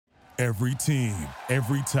Every team,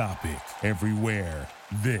 every topic, everywhere.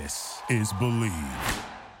 This is Believe.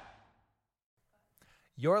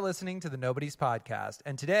 You're listening to the Nobody's Podcast,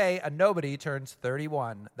 and today a nobody turns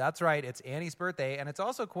 31. That's right, it's Annie's birthday, and it's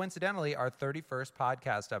also coincidentally our 31st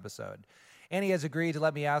podcast episode. Annie has agreed to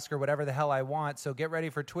let me ask her whatever the hell I want, so get ready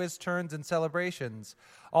for twists, turns, and celebrations.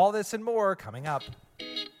 All this and more coming up.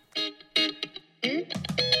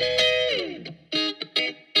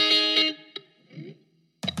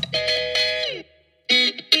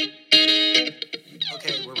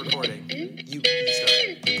 Okay, we're recording. You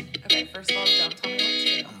start. Okay, first of all, don't tell me what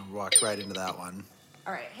to do. Walked right into that one.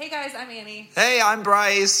 All right. Hey, guys, I'm Annie. Hey, I'm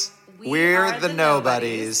Bryce. We are the the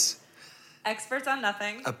nobodies. Experts on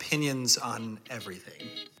nothing. Opinions on everything.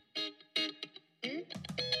 Hey,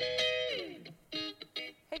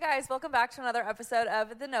 guys, welcome back to another episode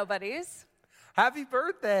of The Nobodies. Happy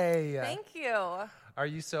birthday! Thank you. Are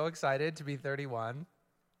you so excited to be 31?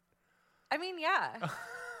 I mean, yeah.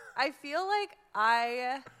 I feel like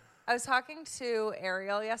I was talking to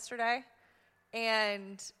Ariel yesterday,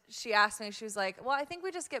 and she asked me, she was like, well, I think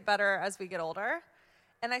we just get better as we get older.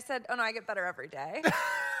 And I said, oh, no, I get better every day.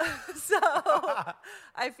 So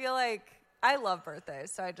I feel like I love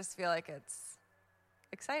birthdays, so I just feel like it's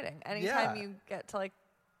exciting. Anytime you get to, like,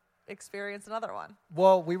 experience another one.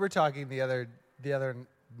 Well, we were talking the other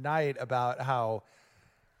night about how,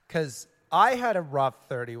 because I had a rough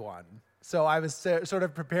 31. So I was sort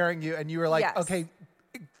of preparing you, and you were like, Yes. okay,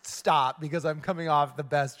 stop, because I'm coming off the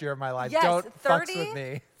best year of my life. Yes, Don't fucks with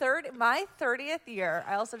me. My 30th year,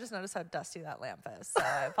 I also just noticed how dusty that lamp is, so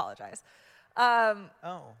I apologize.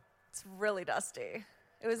 Oh. It's really dusty.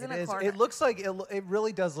 It was in It a is. corner. It looks like, it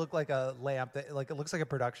really does look like a lamp. It looks like a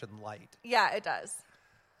production light. Yeah, it does.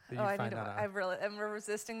 that you I find need to. on I'm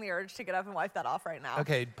resisting the urge to get up and wipe that off right now.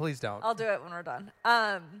 Okay, please don't. I'll do it when we're done.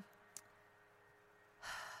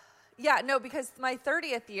 Yeah, no, because my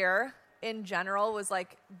 30th year in general was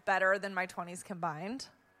like better than my 20s combined.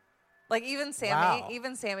 Like even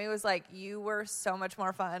Sammy was like, you were so much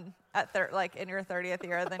more fun at in your 30th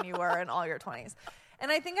year than you were in all your 20s.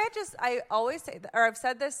 And I think I always say that, or I've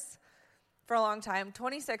said this for a long time.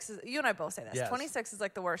 26 is, you and I both say this. Yes. 26 is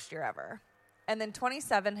like the worst year ever. And then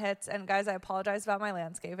 27 hits, and guys, I apologize about my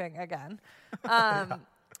landscaping again.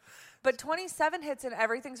 But 27 hits and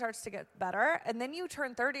everything starts to get better. And then you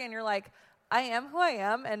turn 30 and you're like, I am who I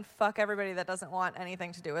am, and fuck everybody that doesn't want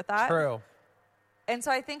anything to do with that. True. And so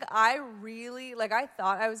I think I really, I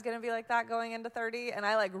thought I was going to be like that going into 30, and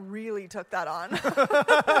I, really took that on.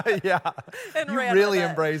 Yeah. And You ran really with it.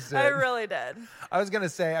 embraced it. I really did. I was going to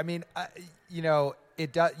say, I mean,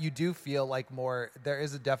 you do feel like there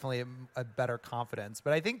is definitely a better confidence.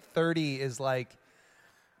 But I think 30 is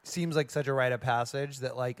seems like such a rite of passage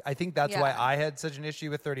that I think that's why I had such an issue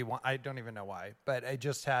with 31. I don't even know why, but I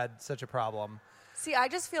just had such a problem. See, I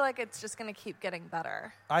just feel like it's just going to keep getting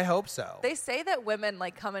better. I hope so. They say that women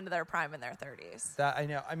come into their prime in their 30s. That I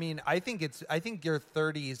know. I mean, I think your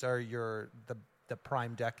 30s are the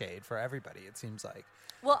prime decade for everybody, it seems like.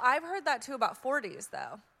 Well, I've heard that too about 40s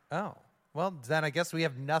though. Oh. Well, then I guess we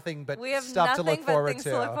have nothing but We have stuff to nothing look but forward things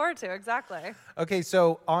to look forward to, exactly. Okay,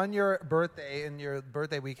 so on your birthday, in your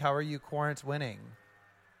birthday week, how are you quarantining?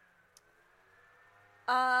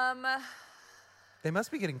 They must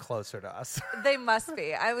be getting closer to us. They must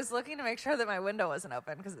be. I was looking to make sure that my window wasn't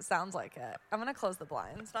open because it sounds like it. I'm going to close the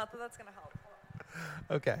blinds. Not that that's going to help.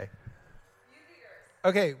 Okay. You do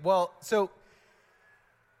yours. Okay, well, so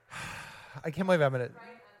I can't believe I'm going to...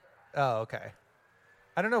 Oh, okay.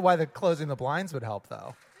 I don't know why closing the blinds would help,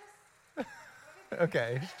 though.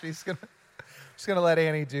 Okay, she's gonna let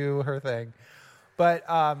Annie do her thing. But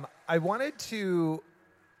I wanted to...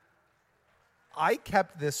 I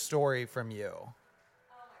kept this story from you.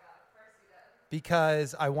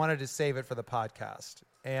 Because I wanted to save it for the podcast.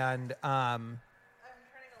 And I'm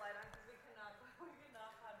turning the light on because we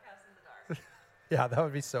cannot podcast in the dark. yeah, that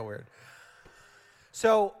would be so weird.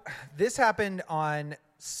 So this happened on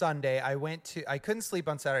Sunday. I couldn't sleep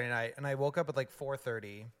on Saturday night, and I woke up at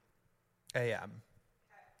 4:30 a.m.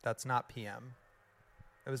 That's not p.m.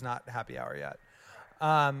 It was not happy hour yet.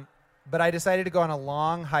 But I decided to go on a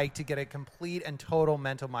long hike to get a complete and total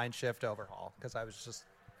mental mind shift overhaul because I was just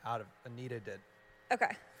needed it.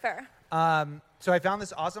 Okay, fair. So I found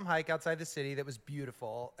this awesome hike outside the city that was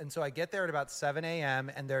beautiful. And so I get there at about 7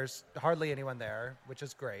 a.m. and there's hardly anyone there, which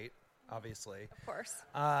is great, obviously. Of course.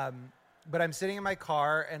 But I'm sitting in my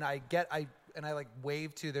car and I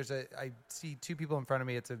wave to, I see two people in front of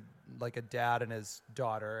me. It's a dad and his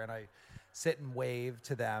daughter, and I sit and wave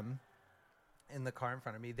to them in the car in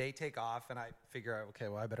front of me. They take off and I figure out, okay,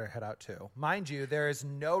 well, I better head out too. Mind you, there is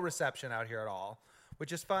no reception out here at all,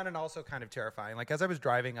 which is fun and also kind of terrifying. Like as I was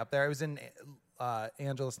driving up there, I was in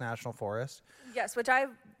Angeles National Forest. Yes, which I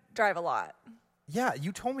drive a lot. Yeah,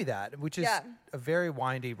 you told me that, which is a very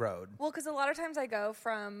windy road. Well, because a lot of times I go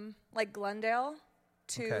from like Glendale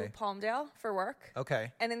to Palmdale for work.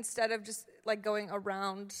 Okay. And instead of just like going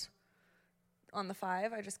around on the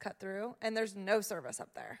 5, I just cut through, and there's no service up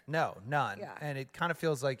there. No, none. Yeah. And it kind of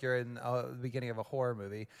feels like you're in the beginning of a horror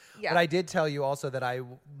movie. Yeah. But I did tell you also that I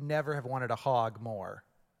never have wanted a hog more.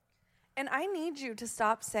 And I need you to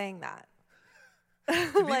stop saying that.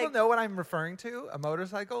 Do people know what I'm referring to? A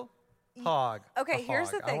motorcycle? Hog. Okay, A here's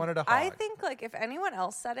the hog. thing. I wanted a hog. I think like if anyone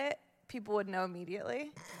else said it, people would know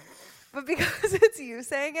immediately. But because it's you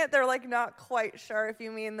saying it, they're like not quite sure if you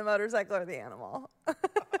mean the motorcycle or the animal.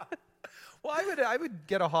 Well, I would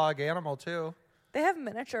get a hog animal too. They have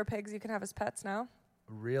miniature pigs you can have as pets now.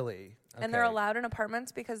 Really? Okay. And they're allowed in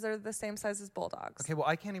apartments because they're the same size as bulldogs. Okay, well,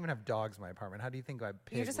 I can't even have dogs in my apartment. How do you think my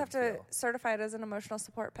pig You just would have to feel? certify it as an emotional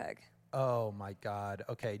support pig. Oh, my God.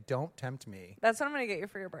 Okay, don't tempt me. That's what I'm going to get you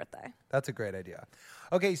for your birthday. That's a great idea.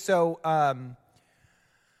 Okay, so I'm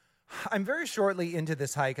very shortly into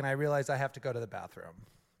this hike, and I realize I have to go to the bathroom.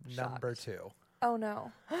 Shocked. Number 2. Oh,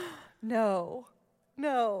 no. No.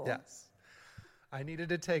 No. Yes. I needed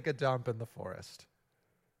to take a dump in the forest.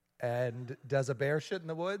 And does a bear shit in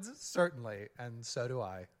the woods? Certainly. And so do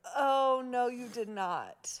I. Oh, no, you did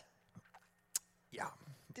not. Yeah.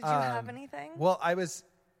 Did you have anything? Well, I was...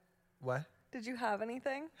 What? Did you have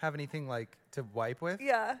anything? Have anything, like, to wipe with?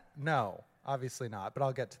 Yeah. No, obviously not, but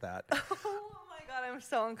I'll get to that. Oh, my God, I'm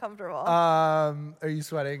so uncomfortable. Are you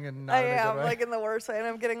sweating and not I in a good am, way? like, in the worst way, and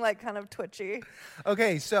I'm getting, like, kind of twitchy.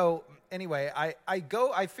 Okay, so anyway,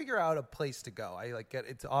 I figure out a place to go. I like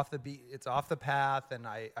it's off the it's off the path, and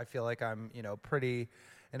I feel like I'm in a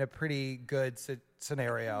pretty good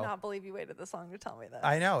scenario. I cannot believe you waited this long to tell me this.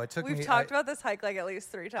 I know it took me. We've talked about this hike like at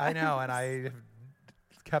least 3 times. I know, and I have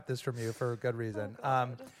kept this from you for a good reason.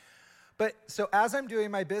 But so as I'm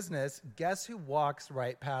doing my business, guess who walks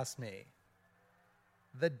right past me?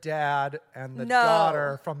 The dad and the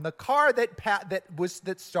daughter from the car that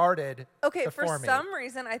started. Okay, before for me. some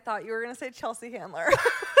reason I thought you were going to say Chelsea Handler.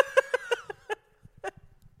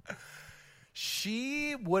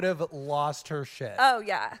 She would have lost her shit. Oh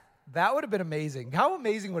yeah. That would have been amazing. How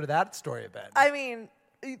amazing would that story have been? I mean,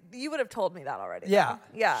 you would have told me that already. Yeah.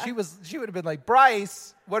 though. Yeah. She would have been like,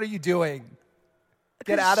 Bryce, what are you doing?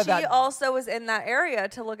 Get out of that. She also was in that area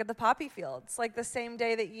to look at the poppy fields, like the same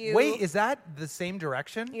day that you. Wait, is that the same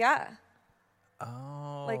direction? Yeah.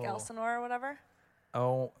 Oh. Like Elsinore or whatever.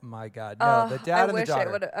 Oh my God. No, the dad and the daughter.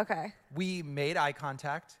 I wish it would. Okay. We made eye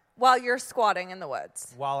contact While you're squatting in the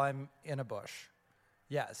woods. while I'm in a bush.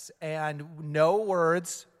 Yes. And no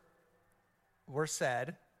words were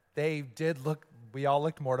said. They did look, we all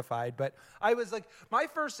looked mortified, but I was like,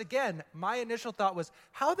 my initial thought was,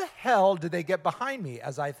 how the hell did they get behind me,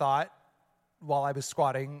 as I thought while I was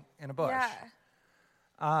squatting in a bush?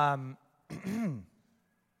 Yeah.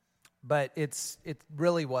 But it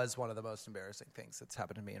really was one of the most embarrassing things that's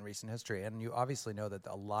happened to me in recent history. And you obviously know that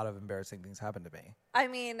a lot of embarrassing things happened to me. I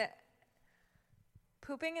mean,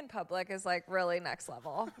 pooping in public is like really next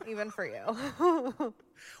level, even for you.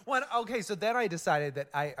 Okay, so then I decided that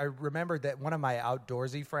I remembered that one of my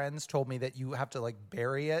outdoorsy friends told me that you have to like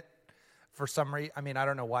bury it for some reason. I mean, I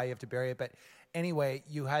don't know why you have to bury it, but anyway,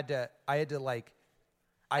 I had to like.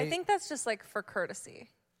 I think that's just like for courtesy.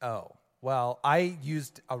 Oh, well, I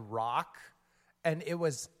used a rock and it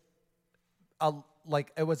was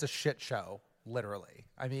a shit show, literally.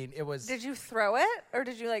 I mean, it was. Did you throw it or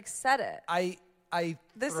did you like set it? I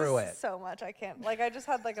This threw is it. so much I can't. Like I just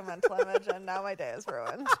had like a mental image and now my day is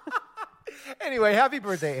ruined. Anyway, happy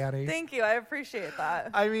birthday, Annie. Thank you. I appreciate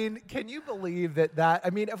that. I mean, can you believe that? I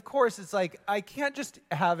mean, of course, it's like I can't just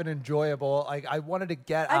have an enjoyable. Like I wanted to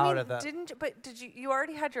get out of the. Did you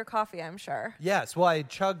already had your coffee, I'm sure. Yes, well, I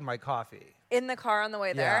chugged my coffee. In the car on the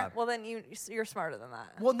way there? Yeah. Well, then you're smarter than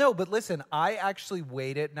that. Well, no, but listen, I actually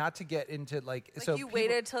waited not to get into like. Like so you people-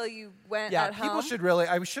 waited till you went Yeah, at home? people should really.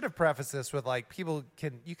 I should have prefaced this with like, you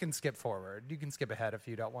can skip forward. You can skip ahead if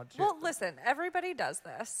you don't want to. Well, listen, everybody does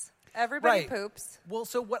this. Everybody Right. poops. Well,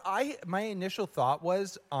 so what my initial thought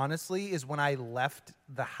was, honestly, is when I left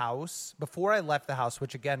the house, before I left the house,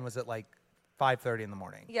 which again was at like 5:30 in the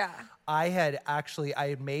morning. Yeah. I had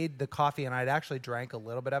made the coffee and I'd actually drank a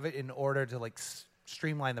little bit of it in order to like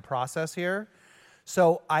streamline the process here.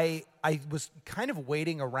 So I was kind of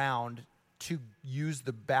waiting around to use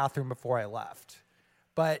the bathroom before I left,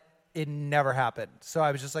 but it never happened. So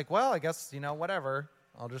I was just like, well, I guess, whatever.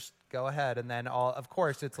 I'll just go ahead. And then of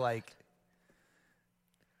course it's like.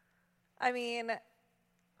 I mean,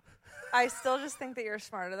 I still just think that you're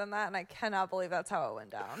smarter than that, and I cannot believe that's how it went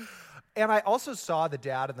down. And I also saw the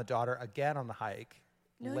dad and the daughter again on the hike.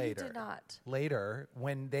 No, later. you did not. Later,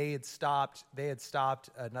 when they had stopped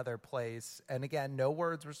another place, and again, no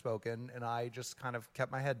words were spoken, and I just kind of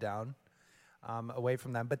kept my head down, away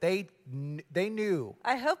from them. But they knew.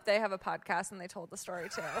 I hope they have a podcast and they told the story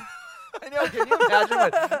too. I know. Can you imagine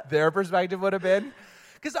what their perspective would have been?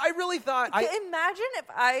 Because I really thought. Imagine if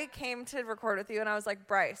I came to record with you and I was like,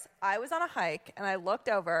 Bryce, I was on a hike and I looked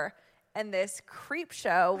over and this creep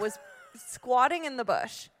show was squatting in the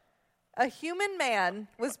bush. A human man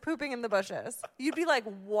was pooping in the bushes. You'd be like,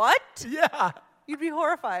 what? Yeah. You'd be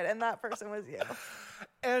horrified, and that person was you.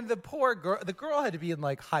 And the poor girl, the girl had to be in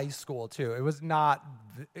like high school too. It was not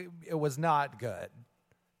good.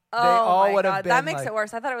 Oh my God, that makes it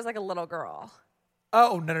worse. I thought it was like a little girl.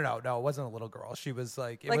 Oh, no. It wasn't a little girl. She was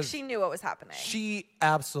like... She knew what was happening. She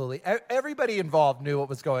absolutely... Everybody involved knew what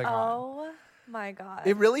was going on. Oh, my God.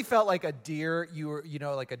 It really felt like a deer,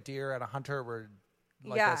 like a deer and a hunter were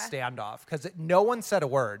like a standoff. Because no one said a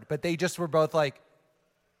word, but they just were both like...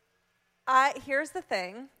 Here's the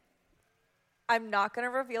thing. I'm not going to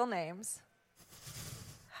reveal names.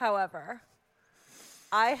 However,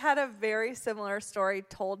 I had a very similar story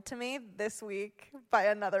told to me this week by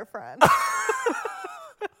another friend.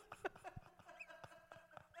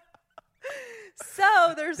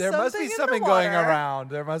 So there must be something going around.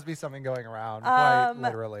 There must be something going around, quite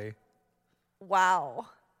literally. Wow.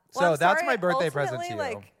 Well, so that's my birthday present to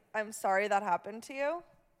you. I'm sorry that happened to you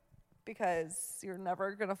because you're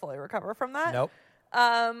never going to fully recover from that. Nope.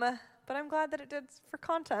 But I'm glad that it did for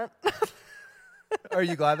content. Are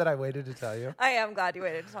you glad that I waited to tell you? I am glad you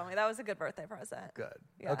waited to tell me. That was a good birthday present. Good.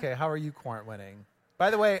 Yeah. Okay, how are you Quarant winning? By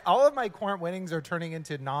the way, all of my Quarant winnings are turning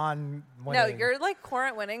into non-winning. No, your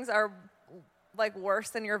Quarant winnings are worse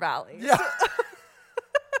than your valleys. Yeah.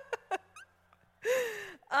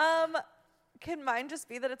 Can mine just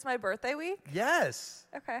be that it's my birthday week? Yes.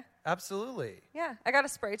 Okay. Absolutely. Yeah, I got a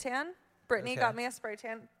spray tan. Brittany got me a spray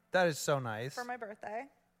tan That is so nice. for my birthday.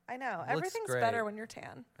 I know. Looks Everything's great. better when you're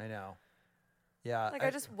tan. I know. Yeah. I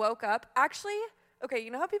just woke up. Actually, okay,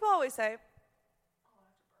 you know how people always say,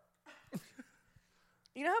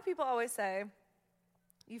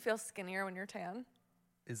 you feel skinnier when you're tan?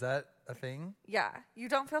 Is that a thing? Yeah. You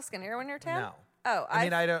don't feel skinnier when you're tan? No. Oh, I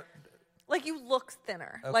mean, I don't. Like you look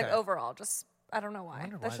thinner, Okay. Overall. Just, I don't know why.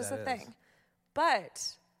 wonder That's why just that a thing. is. But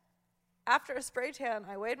after a spray tan,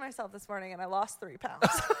 I weighed myself this morning and I lost 3 pounds.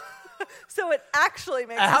 So it actually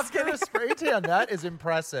makes me After skinnier. a spray tan, that is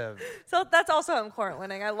impressive. So that's also I'm Quarant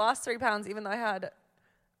winning. I lost 3 pounds even though I had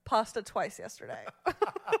pasta twice yesterday.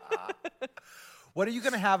 What are you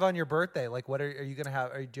going to have on your birthday? Like, what are you going to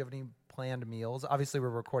have? Do you have any planned meals? Obviously, we're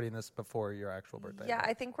recording this before your actual birthday. Yeah,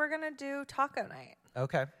 I think we're going to do taco night.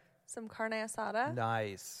 Okay. Some carne asada.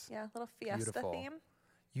 Nice. Yeah, little fiesta Beautiful. theme.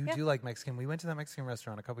 You do like Mexican. We went to that Mexican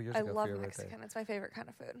restaurant a couple years I ago love for your Mexican. birthday. It's my favorite kind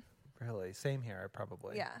of food. Really? Same here,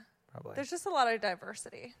 probably. Yeah. Probably. There's just a lot of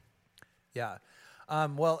diversity. Yeah.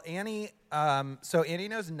 Well, Annie, so Annie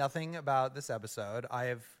knows nothing about this episode.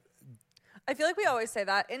 I feel like we always say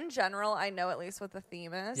that. In general, I know at least what the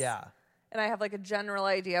theme is. Yeah. And I have a general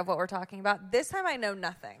idea of what we're talking about. This time I know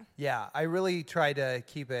nothing. Yeah. I really try to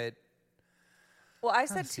keep it. Well, I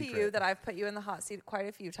said to you secret. that I've put you in the hot seat quite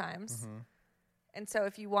a few times. Mm-hmm. And so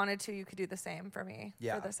if you wanted to, you could do the same for me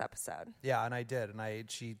for this episode. Yeah, and I did.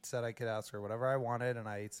 And she said I could ask her whatever I wanted. And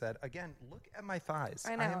I said, again, look at my thighs.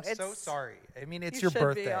 I know. I am so sorry. I mean, it's you your should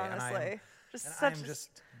birthday. Be, honestly. I'm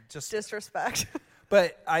just disrespect.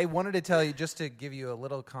 But I wanted to tell you, just to give you a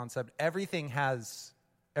little concept, everything is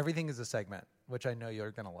a segment, which I know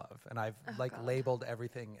you're going to love. And I've labeled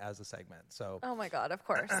everything as a segment. So. Oh my God, of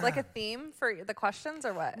course. Like a theme for the questions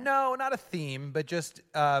or what? No, not a theme, but just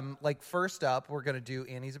first up, we're going to do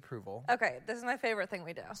Annie's approval. Okay, this is my favorite thing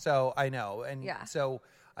we do. So I know. And yeah. so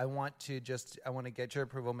I want to get your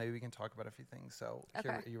approval. Maybe we can talk about a few things. So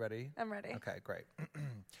are you ready? I'm ready. Okay, great.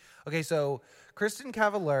 Okay, so Kristen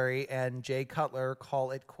Cavallari and Jay Cutler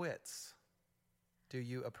call it quits. Do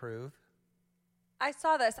you approve? I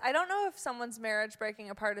saw this. I don't know if someone's marriage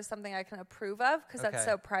breaking apart is something I can approve of because that's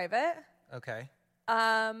so private. Okay.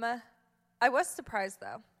 I was surprised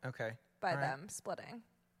though. Okay. By them splitting.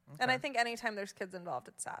 Okay. And I think anytime there's kids involved,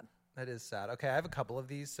 it's sad. That is sad. Okay, I have a couple of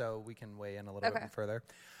these, so we can weigh in a little bit further.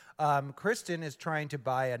 Kristen is trying to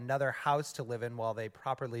buy another house to live in while they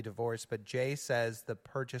properly divorce, but Jay says the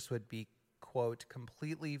purchase would be, quote,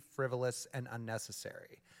 completely frivolous and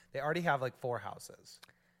unnecessary. They already have 4 houses.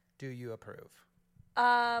 Do you approve?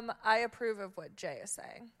 I approve of what Jay is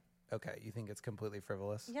saying. Okay, you think it's completely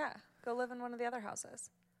frivolous? Yeah, go live in one of the other houses.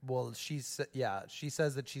 Well, she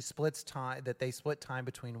says that she splits time, that they split time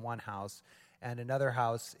between one house, and another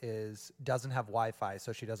house doesn't have Wi-Fi,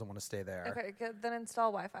 so she doesn't want to stay there. Okay, good. Then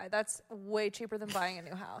install Wi-Fi. That's way cheaper than buying a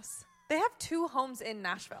new house. They have 2 homes in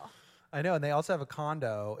Nashville. I know, and they also have a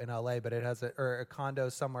condo in LA, but it has a condo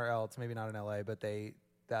somewhere else, maybe not in LA, but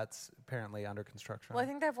that's apparently under construction. Well, I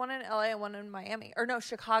think they have one in LA and one in Miami. Or no,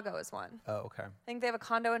 Chicago is one. Oh, okay. I think they have a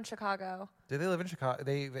condo in Chicago. Do they live in Chicago?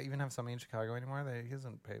 They even have something in Chicago anymore? He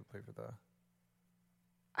doesn't pay for the...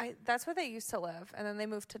 That's where they used to live, and then they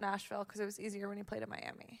moved to Nashville because it was easier when he played in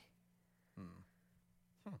Miami.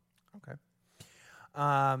 Okay.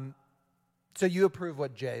 So you approve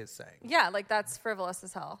what Jay is saying? Yeah, like that's frivolous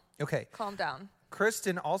as hell. Okay. Calm down.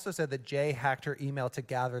 Kristen also said that Jay hacked her email to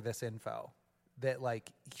gather this info. That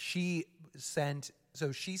she sent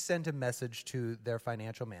a message to their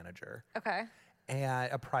financial manager. Okay.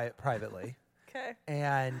 And privately. Okay.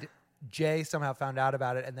 And Jay somehow found out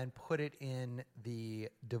about it and then put it in the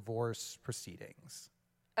divorce proceedings.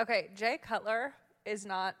 Okay, Jay Cutler is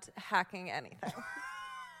not hacking anything.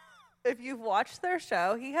 If you've watched their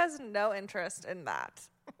show, he has no interest in that.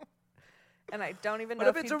 And I don't even know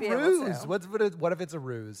if it's he'd a be ruse? able to. What if it's a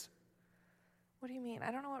ruse? What do you mean?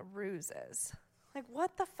 I don't know what ruse is. Like,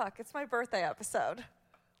 what the fuck? It's my birthday episode.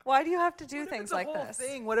 Why do you have to do things like this?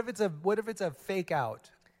 Thing? What if it's a fake out?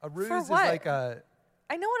 A ruse For is what? like a...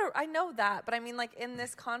 I know that, but I mean, like in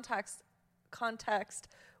this context,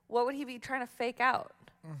 what would he be trying to fake out?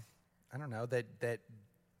 I don't know that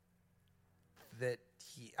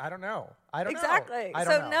he. I don't know. I don't know. Exactly. I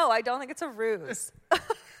don't know. No, I don't think it's a ruse.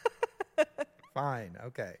 Fine.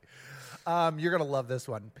 Okay. You're gonna love this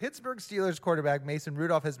one. Pittsburgh Steelers quarterback Mason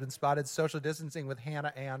Rudolph has been spotted social distancing with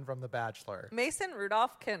Hannah Ann from The Bachelor. Mason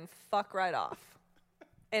Rudolph can fuck right off,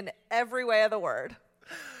 in every way of the word.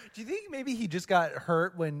 Do you think maybe he just got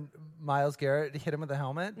hurt when Myles Garrett hit him with the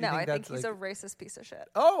helmet? No, I think he's a racist piece of shit.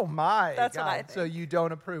 Oh my! That's God. what I think. So you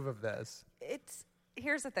don't approve of this?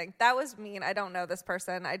 Here's the thing. That was mean. I don't know this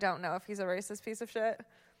person. I don't know if he's a racist piece of shit,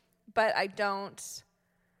 but I don't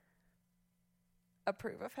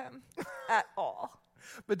approve of him at all.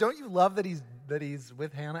 But don't you love that he's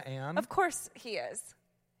with Hannah Ann? Of course he is.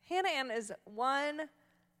 Hannah Ann is one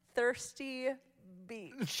thirsty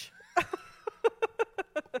beach.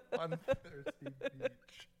 On thirsty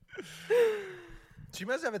beach. She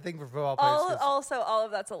must have a thing for football players. Also, all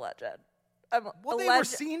of that's alleged. Well, they were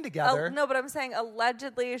seen together. No, but I'm saying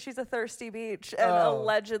allegedly she's a thirsty beach, and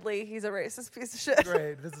allegedly he's a racist piece of shit.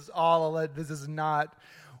 Great. This is all alleged. This is not.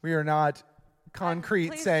 We are not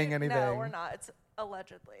concrete saying anything. No, we're not. It's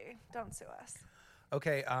allegedly. Don't sue us.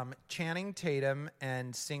 Okay. Channing Tatum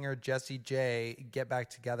and singer Jessie J get back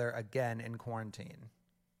together again in quarantine.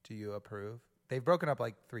 Do you approve? They've broken up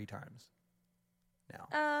like 3 times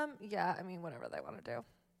now. Yeah. I mean, whatever they want to do.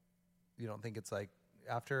 You don't think it's like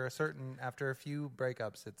after a few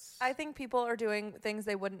breakups, it's... I think people are doing things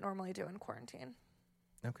they wouldn't normally do in quarantine.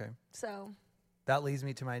 Okay. So that leads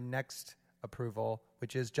me to my next approval,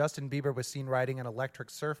 which is Justin Bieber was seen riding an electric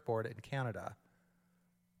surfboard in Canada.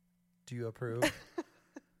 Do you approve?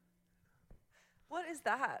 what is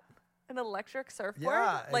that? An electric surfboard?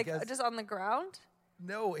 Yeah, like just on the ground?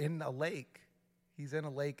 No, in a lake. He's in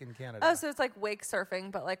a lake in Canada. Oh, so it's like wake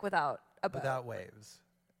surfing, but like without a boat. Without waves.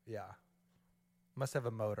 Yeah. Must have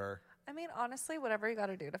a motor. I mean, honestly, whatever you got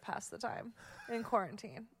to do to pass the time in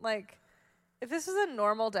quarantine. Like, if this was a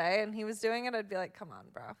normal day and he was doing it, I'd be like, come on,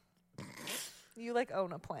 bro. You like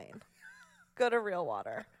own a plane. Go to real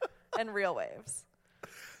water and real waves.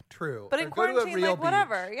 True. But in quarantine, like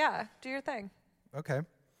whatever. Yeah, do your thing. Okay.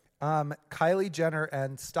 Kylie Jenner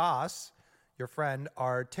and Stas, your friend,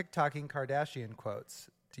 are TikToking Kardashian quotes.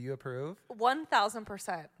 Do you approve?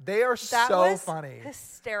 1,000%. They are so funny.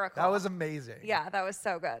 Hysterical. That was amazing. Yeah, that was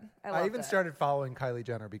so good. I even started following Kylie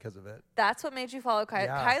Jenner because of it. That's what made you follow Kylie.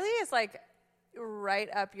 Yeah. Kylie is like right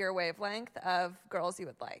up your wavelength of girls you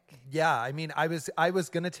would like. Yeah, I mean, I was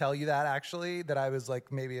gonna tell you that actually, that I was like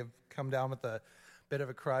maybe have come down with a bit of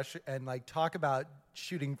a crush and like talk about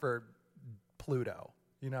shooting for Pluto.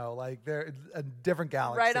 You know, like they're a different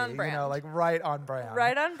galaxy. Right on brand. You know, like right on brand.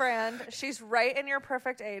 Right on brand. She's right in your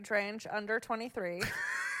perfect age range, under 23.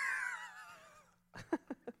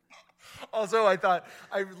 Also, I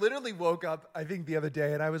literally woke up, I think the other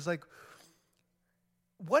day, and I was like,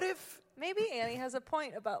 what if... Maybe Annie has a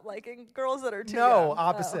point about liking girls that are too No, young.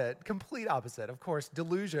 opposite. Oh. Complete opposite. Of course,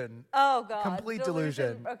 delusion. Oh, God. Complete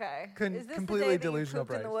delusion. Okay. Is this completely the day that delusional you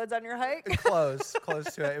pooped in the praise. woods on your hike? Close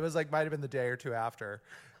to it. It was like, might have been the day or two after.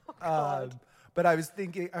 Oh, God. But I was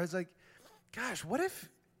thinking, I was like, gosh, what if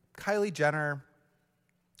I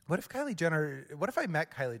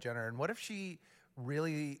met Kylie Jenner and what if she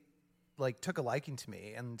really like took a liking to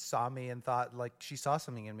me and saw me and thought like she saw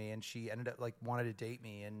something in me and she ended up like wanted to date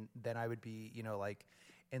me, and then I would be, you know, like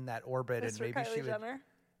in that orbit and Mr. maybe Kylie she would Jenner.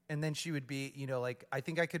 and then she would be, you know, like I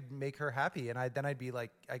think I could make her happy, and I'd be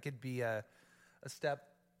like I could be a step,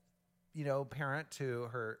 you know, parent to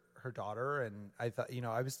her daughter, and I thought, you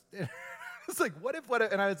know, I was it's like what if,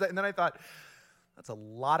 and I was, and then I thought that's a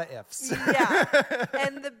lot of ifs. Yeah.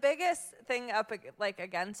 And the biggest thing up like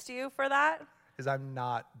against you for that? Is I'm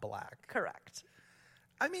not black. Correct.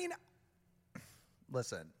 I mean,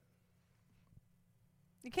 listen,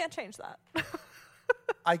 You can't change that.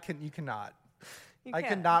 you cannot. You I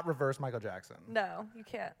can't. cannot reverse Michael Jackson. No, you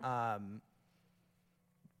can't.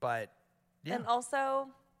 But yeah, And also,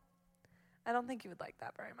 I don't think you would like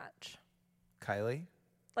that very much. Kylie,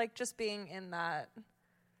 Like just being in that,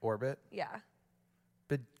 orbit. yeah.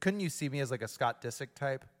 But couldn't you see me as like a Scott Disick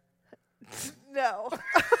type? No.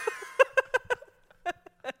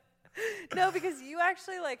 No, because you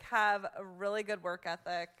actually like have a really good work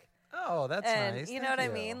ethic. Oh, that's And nice. you know Thank what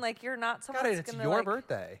I mean? Like you're not someone God, that's it's gonna your like,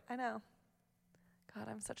 birthday. I know. God,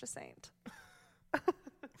 I'm such a saint.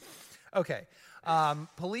 Okay.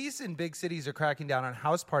 Police in big cities are cracking down on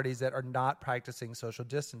house parties that are not practicing social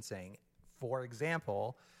distancing. For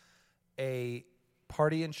example, a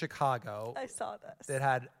party in Chicago I saw this. that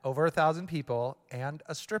had over 1,000 people and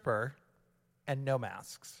a stripper and no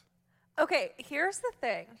masks. Okay, here's the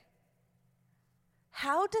thing.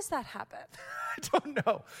 How does that happen? I don't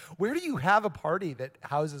know. Where do you have a party that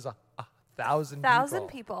houses a 1,000 people? 1,000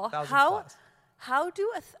 people. 1,000 How? plus? How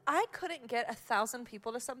do I couldn't get 1,000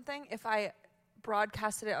 people to something if I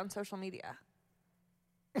broadcasted it on social media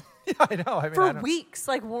Yeah, I know. I mean, I for don't, weeks,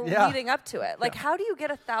 like Yeah. leading up to it. Like, how do you get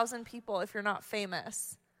 1,000 people if you're not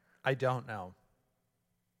famous? I don't know.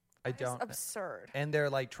 I It's don't. absurd. And they're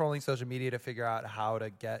like trolling social media to figure out how to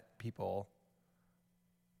get people.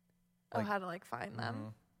 Like- how to like find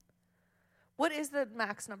them. What is the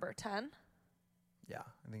max number? 10? Yeah,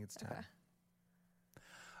 I think it's 10. Okay.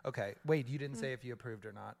 Okay. Wait, you didn't say if you approved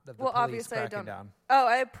or not of the Well, police obviously I cracking don't. down. Oh,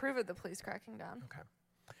 I approve of the police cracking down. Okay.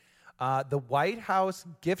 The White House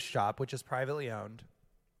gift shop, which is privately owned,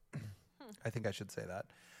 I think I should say that,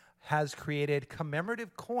 has created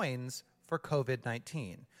commemorative coins for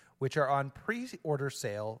COVID-19, which are on pre-order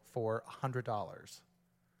sale for $100.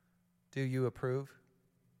 Do you approve?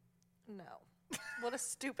 No. What a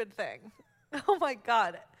stupid thing. Oh my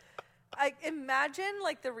God. I imagine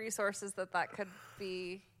like the resources that could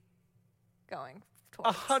be going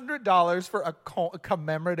towards. $100 for a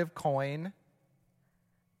commemorative coin?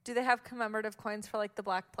 Do they have commemorative coins for like the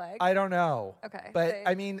Black Plague? I don't know. Okay, But they-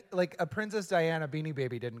 I mean, like a Princess Diana Beanie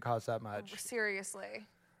Baby didn't cost that much. Seriously.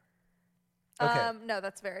 Okay. No,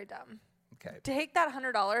 that's very dumb. Okay. Take that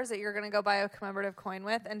 $100 that you're going to go buy a commemorative coin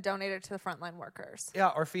with and donate it to the frontline workers. Yeah,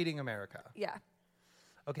 or Feeding America. Yeah.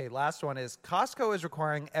 Okay, last one is Costco is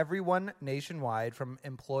requiring everyone nationwide, from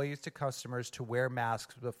employees to customers, to wear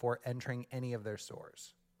masks before entering any of their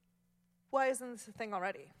stores. Why isn't this a thing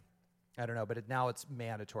already? I don't know, but now it's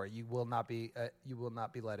mandatory. You will not be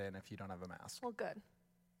let in if you don't have a mask. Well, good.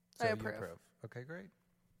 So I you approve. Okay, great.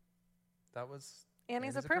 That was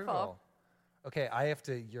Annie's approval. Okay, I have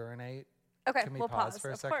to urinate. Okay, Can we we'll pause for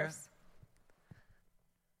a of second? course.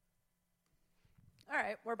 All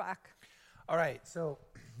right, we're back. All right, so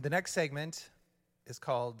the next segment is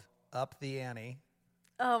called Up the Ante.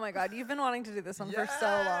 Oh my God, you've been wanting to do this one for so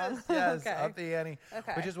long. Yes, Okay. Up the Ante.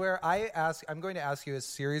 Okay. Which is where I'm going to ask you a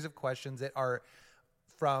series of questions that are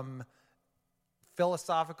from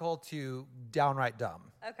philosophical to downright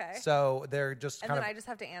dumb. Okay. So they're just And kind then of, I just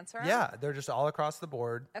have to answer 'em? yeah, they're just all across the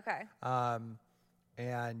board. Okay.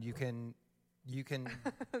 And you can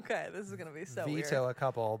Okay, this is going to be so veto weird. a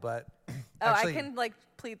couple, but Oh, actually, I can like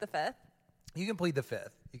plead the fifth? you can plead the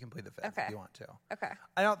fifth. You can plead the fifth Okay. if you want to. Okay.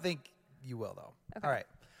 I don't think you will, though. Okay. All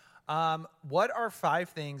right. What are 5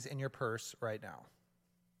 things in your purse right now?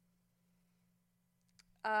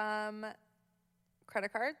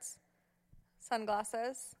 Credit cards,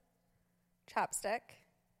 sunglasses, chapstick,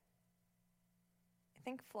 I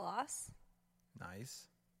think floss, Nice.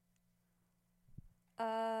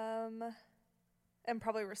 and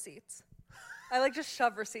probably receipts. I like just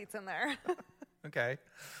shove receipts in there. Okay.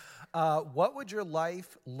 What would your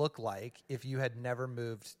life look like if you had never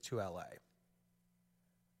moved to LA?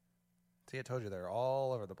 See, I told you they're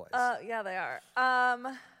all over the place. Yeah, they are.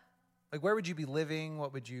 Like, where would you be living?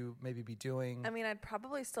 What would you maybe be doing? I mean, I'd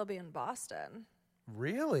probably still be in Boston.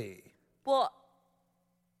 Really? Well,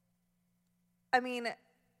 I mean,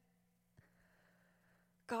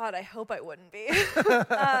 God, I hope I wouldn't be.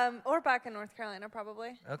 Or back in North Carolina,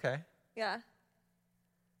 probably. Okay. Yeah.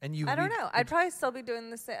 And you, I don't know. I'd probably still be doing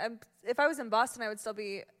the same. If I was in Boston, I would still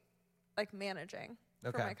be like managing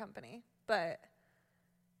for my company. But,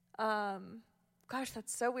 gosh,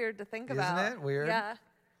 that's so weird to think about. Isn't it weird? Yeah.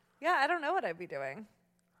 Yeah, I don't know what I'd be doing.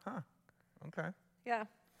 Huh. Okay. Yeah.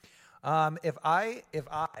 If I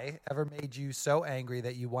ever made you so angry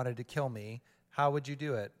that you wanted to kill me, how would you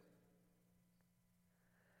do it?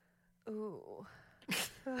 Ooh.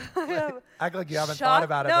 Act like you haven't thought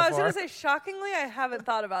about it before. No, I was going to say, shockingly, I haven't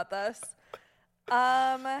thought about this.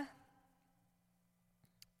 I'd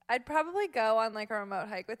probably go on like a remote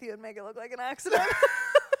hike with you and make it look like an accident.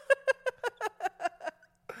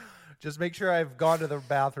 Just make sure I've gone to the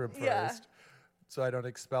bathroom first, Yeah. so I don't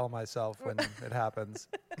expel myself when it happens.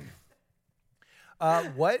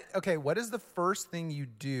 What is the first thing you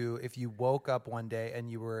do if you woke up one day and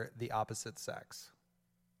you were the opposite sex?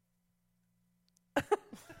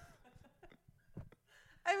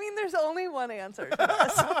 I mean, there's only one answer to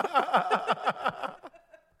this.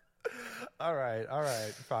 All right,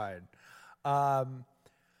 fine.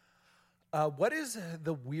 What is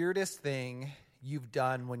the weirdest thing you've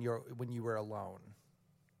done when you were alone?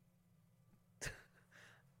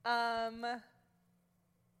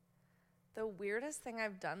 The weirdest thing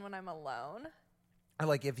I've done when I'm alone? Or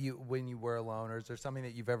like when you were alone, or is there something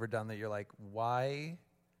that you've ever done that you're like, why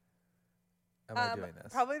am I doing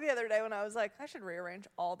this? Probably the other day when I was like, I should rearrange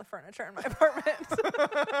all the furniture in my apartment.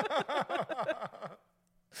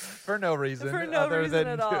 For no reason. For no reason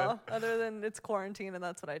at all. Other than it's quarantine and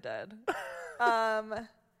that's what I did. I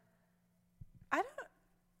don't.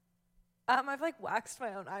 I've like waxed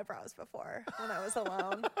my own eyebrows before when I was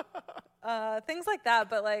alone. Things like that,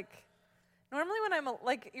 but like normally when I'm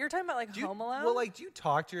like you're talking about like Home Alone. Well, like do you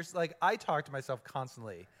talk to like I talk to myself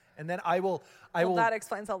constantly, and then I will. That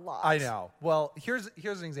explains a lot. I know. Well, here's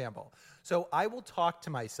an example. So I will talk to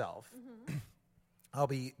myself. Mm-hmm. I'll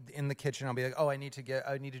be in the kitchen. I'll be like, oh, I need to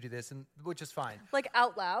do this, and which is fine. Like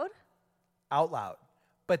out loud. Out loud,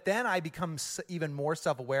 but then I become even more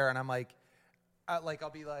self-aware, and I'm like I'll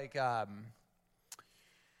be like, I'll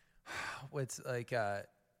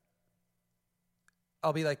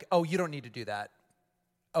be like, oh, you don't need to do that.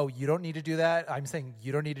 Oh, you don't need to do that. I'm saying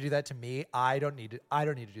you don't need to do that to me. I don't need to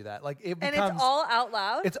do that. Like it becomes. And it's all out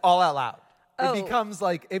loud. It's all out loud. Oh. It becomes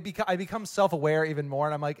like I become self-aware even more,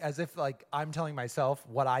 and I'm like as if like I'm telling myself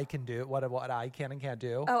what I can do, what I can and can't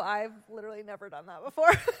do. Oh, I've literally never done that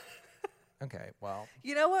before. Okay, well.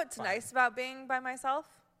 You know what's nice about being by myself?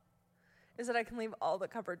 Is that I can leave all the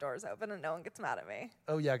cupboard doors open and no one gets mad at me.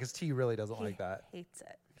 Oh yeah, because T really doesn't like that. Hates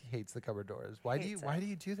it. He hates the cupboard doors. Why do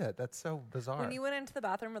you do that? That's so bizarre. When you went into the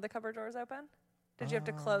bathroom, were the cupboard doors open? Did you have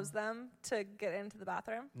to close them to get into the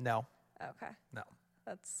bathroom? No. Okay. No.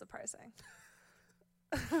 That's surprising.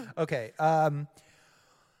 Okay.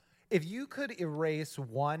 If you could erase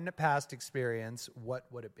one past experience, what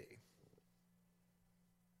would it be?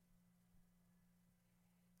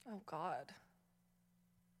 Oh, God.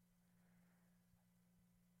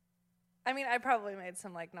 I mean, I probably made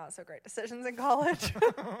some, like, not so great decisions in college.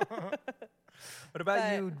 What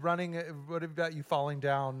about you running? What about you falling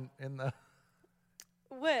down down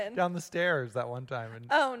the stairs that one time?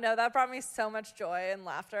 Oh, no, that brought me so much joy and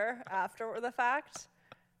laughter after the fact.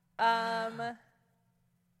 I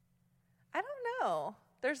don't know.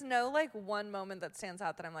 There's no, like, one moment that stands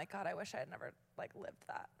out that I'm like, God, I wish I had never, like, lived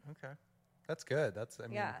that. Okay. That's good.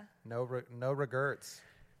 No regrets.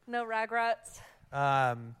 No regrets.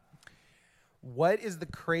 What is the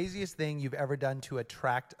craziest thing you've ever done to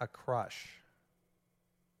attract a crush?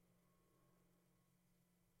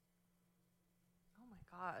 Oh my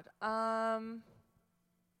God.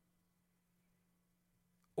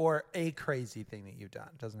 Or a crazy thing that you've done.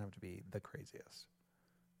 It doesn't have to be the craziest.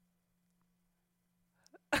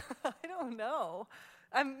 I don't know.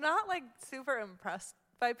 I'm not like super impressed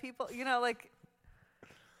by people, like.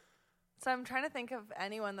 So I'm trying to think of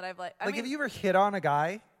anyone that I've like. Have you ever hit on a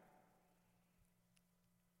guy?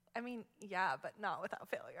 I mean, yeah, but not without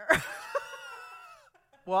failure.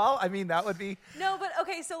 Well, I mean, that would be. No, but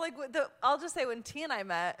okay. So like, I'll just say when T and I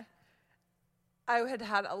met, I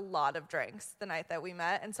had a lot of drinks the night that we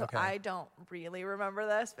met, and so I don't really remember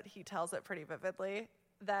this, but he tells it pretty vividly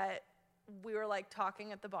that we were like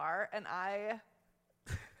talking at the bar, and I've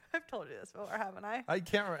told you this before, haven't I? I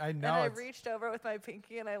can't. I know. And I reached over with my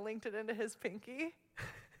pinky and I linked it into his pinky.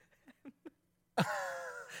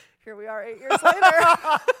 Here we are 8 years later.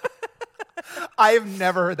 I've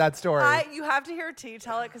never heard that story. You have to hear T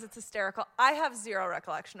tell it because it's hysterical. I have zero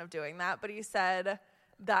recollection of doing that, but he said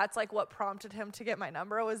that's like what prompted him to get my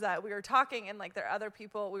number was that we were talking and like there are other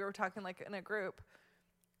people. We were talking like in a group.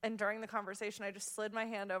 And during the conversation, I just slid my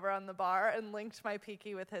hand over on the bar and linked my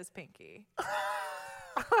pinky with his pinky.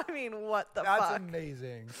 I mean, what the fuck? That's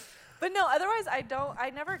amazing. But no, otherwise I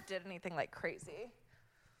never did anything like crazy.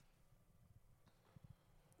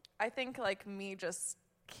 I think like me just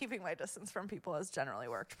keeping my distance from people has generally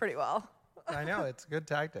worked pretty well. I know, it's a good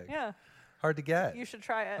tactic. Yeah. Hard to get. You should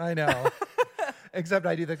try it. I know. Except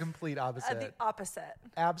I do the complete opposite. The opposite.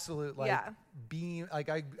 Absolute, like, Yeah. being, like,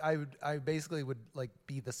 I basically would, like,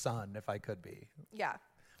 be the sun if I could be. Yeah.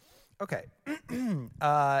 Okay.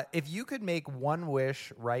 If you could make one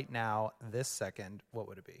wish right now, this second, what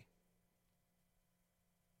would it be?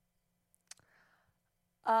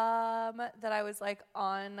 That I was like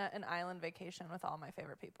on an island vacation with all my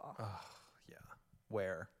favorite people. Oh, yeah.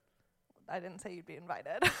 Where? I didn't say you'd be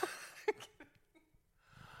invited.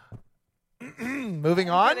 Moving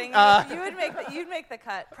on. You'd make the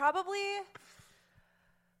cut. Probably.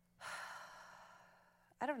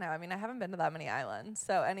 I don't know. I mean, I haven't been to that many islands,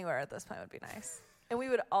 so anywhere at this point would be nice. And we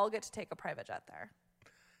would all get to take a private jet there.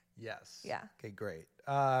 Yes. Yeah. Okay, great.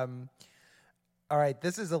 All right,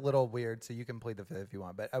 this is a little weird, so you can plead the fifth if you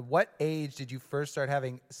want. But at what age did you first start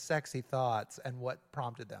having sexy thoughts, and what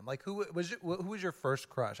prompted them? Like, who was your first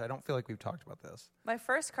crush? I don't feel like we've talked about this. My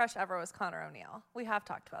first crush ever was Connor O'Neill. We have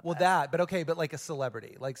talked about Well, this. but like a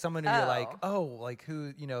celebrity, like someone who you're like, like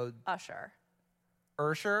who, Usher.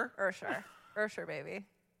 Usher, baby.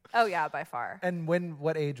 Oh yeah, by far. And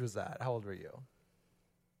what age was that? How old were you?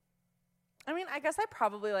 I mean, I guess I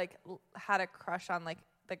probably like had a crush on like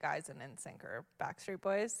the guys in NSYNC or Backstreet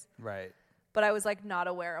Boys. Right. But I was like not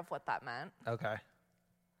aware of what that meant. Okay.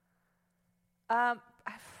 I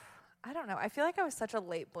don't know. I feel like I was such a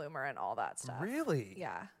late bloomer and all that stuff. Really?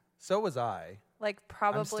 Yeah. So was I. Like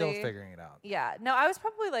probably. I'm still figuring it out. Yeah. No, I was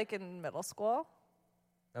probably like in middle school.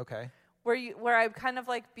 Okay. Where I kind of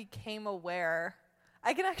like became aware.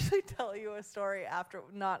 I can actually tell you a story after,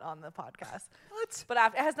 not on the podcast. What? But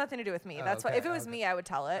it has nothing to do with me. That's why. If it was me, I would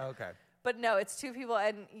tell it. Okay. But no, it's two people,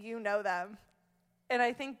 and you know them. And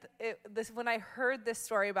I think when I heard this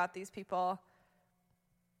story about these people,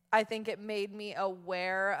 I think it made me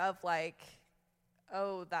aware of like,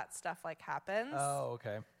 oh, that stuff like happens. Oh,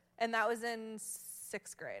 okay. And that was in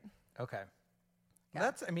 6th grade. Okay. Yeah.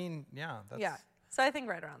 That's Yeah. So I think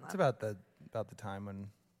right around It's that. about the time when.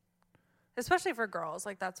 Especially for girls,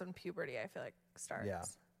 like that's when puberty, I feel like, starts. Yeah.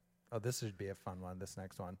 Oh, this should be a fun one. This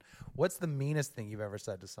next one. What's the meanest thing you've ever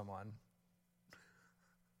said to someone?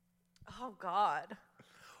 Oh God.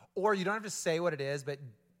 Or you don't have to say what it is, but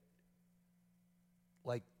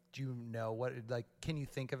like, do you know what? Like, can you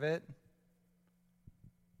think of it?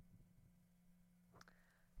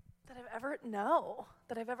 That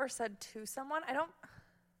I've ever said to someone. I don't.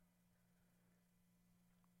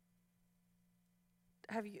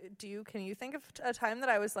 Can you think of a time that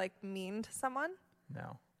I was like mean to someone?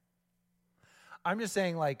 No. I'm just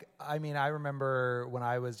saying, like, I mean, I remember when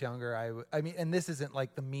I was younger, I mean, and this isn't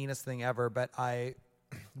like the meanest thing ever, but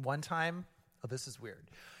one time, this is weird.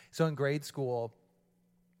 So in grade school,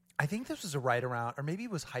 I think this was right around, or maybe it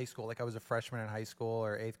was high school, like I was a freshman in high school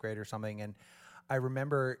or 8th grade or something. And I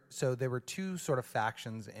remember, so there were two sort of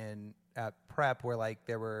factions at prep where like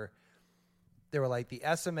there were like the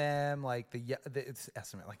SMM, like it's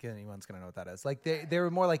SMM, like anyone's gonna know what that is. Like they were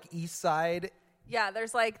more like East Side. Yeah,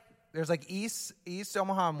 there's like East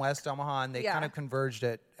Omaha and West Omaha, and they kind of converged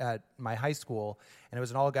at my high school, and it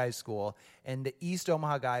was an all-guys school. And the East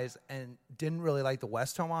Omaha guys and didn't really like the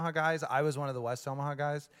West Omaha guys. I was one of the West Omaha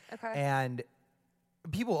guys. Okay. And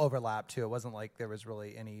people overlapped, too. It wasn't like there was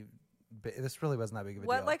really any – this really wasn't that big of a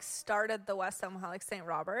deal. What, like, started the West Omaha, like St.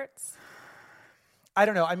 Robert's? I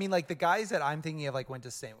don't know. I mean, like the guys that I'm thinking of, like went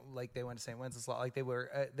to St. Wenceslaus. Like they were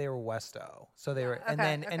Westo. So they were,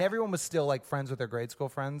 and everyone was still like friends with their grade school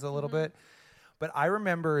friends a little bit. But I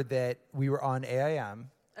remember that we were on AIM.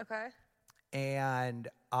 Okay. And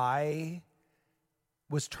I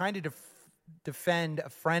was trying to defend a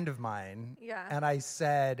friend of mine. Yeah. And I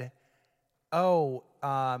said, "Oh,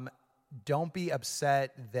 don't be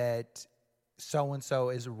upset that so and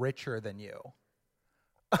so is richer than you."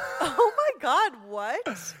 Oh my God,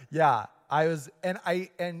 what? Yeah, I was, and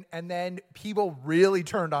then people really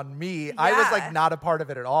turned on me. I was like not a part of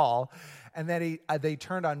it at all, and then they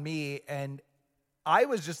turned on me, and I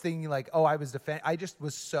was just thinking like, oh, I just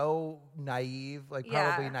was so naive, like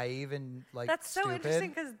probably naive and like that's so stupid. interesting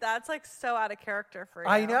because that's like so out of character for you.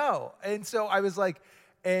 I know, and so I was like,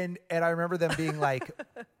 and I remember them being like.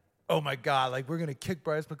 Oh my God, like we're going to kick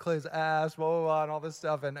Bryce McClay's ass, blah, blah, blah, and all this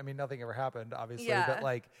stuff. And I mean, nothing ever happened, obviously, but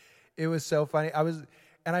like it was so funny. And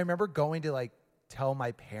I remember going to like tell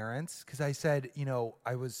my parents because I said,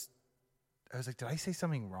 I was like, did I say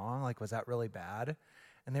something wrong? Like, was that really bad?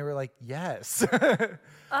 And they were like, yes.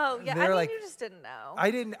 Oh, yeah. They I were mean, like, you just didn't know.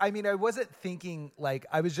 I wasn't thinking, like,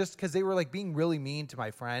 I was just, because they were like being really mean to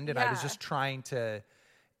my friend, and I was Yeah. just trying to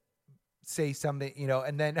say something,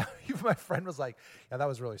 and then even my friend was like, yeah, that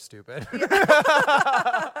was really stupid.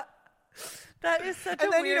 That is such And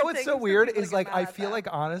a then, weird what's thing so for weird people to is, get like, mad I at feel them. like,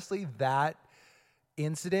 honestly, that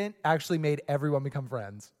incident actually made everyone become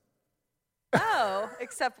friends. Oh,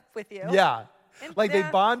 except with you. Yeah. And Like, they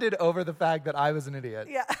yeah. bonded over the fact that I was an idiot.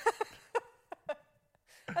 Yeah.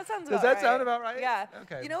 That sounds Does about that right. sound about right? Yeah.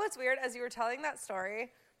 Okay. You know what's weird? As you were telling that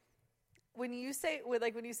story, when you said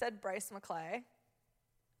Bryce McClay,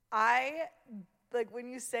 when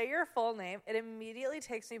you say your full name, it immediately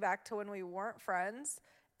takes me back to when we weren't friends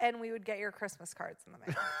and we would get your Christmas cards in the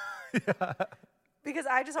mail. Yeah. Because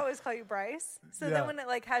I just always call you Bryce. So Yeah. then when it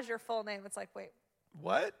like has your full name, it's like, wait,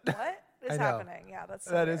 What? what is I know. happening? Yeah, that's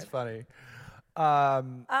so That weird. is funny.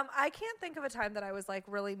 I can't think of a time that I was like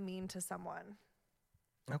really mean to someone.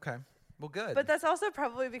 Okay. Well, good. But that's also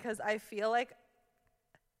probably because I feel like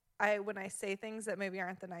when I say things that maybe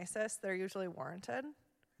aren't the nicest, they're usually warranted.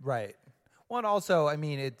 Right. Well, and also, I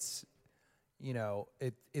mean, it's,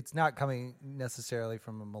 it's not coming necessarily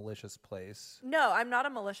from a malicious place. No, I'm not a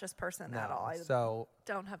malicious person at all. I So,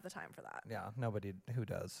 don't have the time for that. yeah, nobody who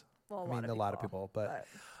does. Well, a lot of people. But,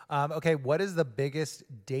 but- okay, what is the biggest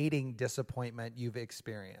dating disappointment you've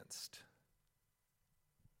experienced?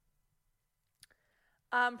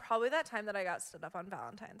 Probably that time that I got stood up on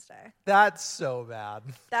Valentine's Day. That's so bad.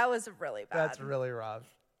 That was really bad. That's really rough.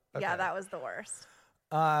 Yeah, Okay. that was the worst.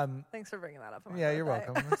 Um, Thanks for bringing that up. on my yeah, you're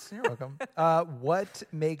birthday. welcome. You're welcome. What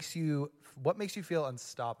makes you feel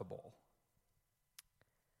unstoppable?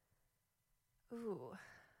 Ooh.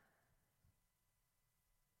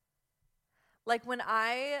 Like when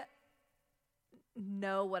I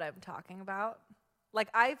know what I'm talking about, like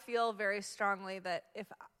I feel very strongly that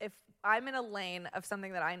if I'm in a lane of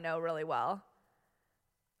something that I know really well,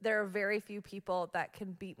 there are very few people that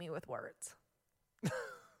can beat me with words.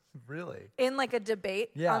 Really? In like a debate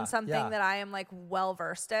Yeah, on something yeah. that I am like well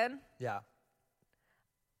versed in, Yeah.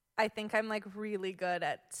 I think I'm like really good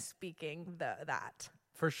at speaking that.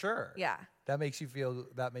 For sure. Yeah. That totally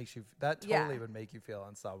Yeah. would make you feel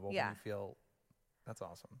unstoppable Yeah. when you feel, that's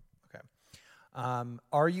awesome. Okay.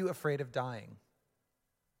 Are you afraid of dying?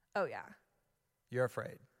 Oh yeah. You're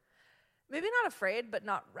afraid. Maybe not afraid, but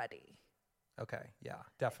not ready. Okay. Yeah,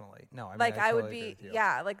 definitely. No, I mean, Like I would totally agree be, with you.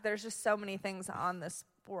 yeah, like there's just so many things on this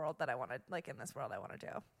world that I want to, like in this world I want to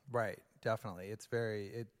do. Right. Definitely.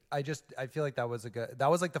 I feel like that was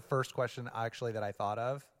like the first question actually that I thought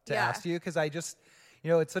of to Yeah. ask you. Cause I just,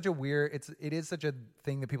 it's such a weird, it is such a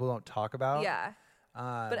thing that people don't talk about. Yeah.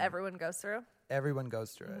 But everyone goes through. Everyone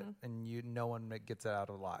goes through it, and no one gets it out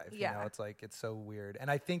alive. Yeah. It's like, it's so weird. And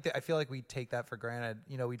I feel like we take that for granted.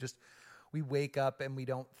 We wake up and we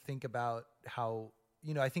don't think about how,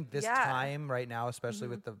 I think this Yeah. time right now, especially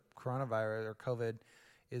with the coronavirus or COVID,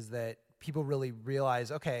 is that people really realize,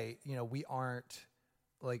 okay, we aren't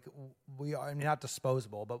like, not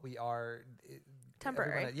disposable, but we are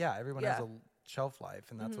Temporary. Everyone has Yeah. a shelf life,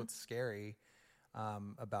 and that's what's scary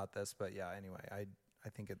about this. But yeah, anyway, I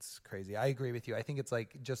think it's crazy. I agree with you. I think it's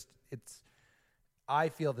like I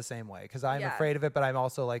feel the same way because I'm Yeah. afraid of it, but I'm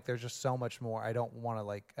also like, there's just so much more. I don't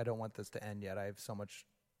want this to end yet. I have so much,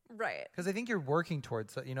 Right. because I think you're working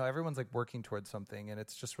towards, everyone's like working towards something, and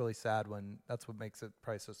it's just really sad that's what makes it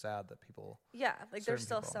probably so sad that people. Yeah. Like there's Certain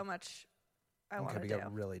still people. so much I want Okay, to we do.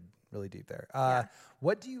 got really, really deep there. Yeah.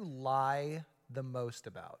 What do you lie the most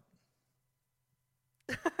about?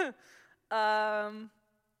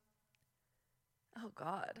 Oh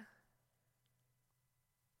God.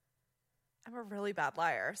 I'm a really bad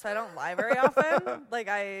liar, so I don't lie very often. Like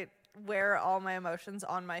I wear all my emotions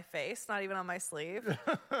on my face, not even on my sleeve.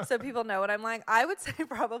 So people know what I'm like. I would say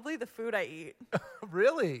probably the food I eat.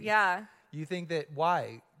 Really? Yeah. You think that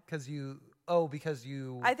why? Because you.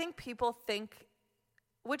 I think people think,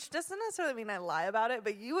 which doesn't necessarily mean I lie about it,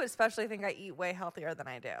 but you especially think I eat way healthier than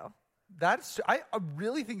I do. I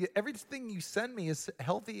really think that everything you send me is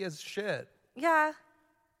healthy as shit. Yeah.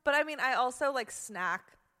 But I mean, I also like snack,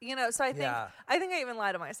 so I think Yeah. I even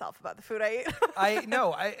lie to myself about the food I eat. I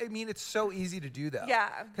know. I mean, it's so easy to do that.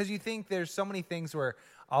 Yeah. Because you think there's so many things where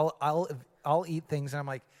I'll eat things and I'm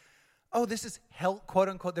like, oh, this is quote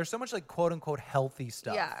unquote. There's so much like quote unquote healthy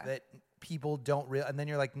stuff Yeah. that people don't realize. And then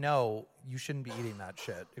you're like, no, you shouldn't be eating that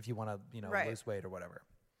shit if you want to, Right. lose weight or whatever.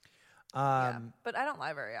 Yeah, but I don't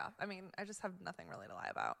lie very often. I mean, I just have nothing really to lie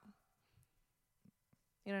about.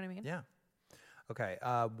 You know what I mean? Yeah. Okay.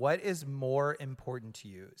 What is more important to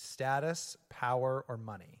you, status, power, or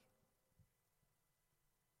money?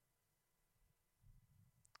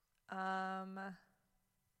 Oh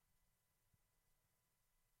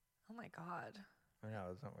my God. I know,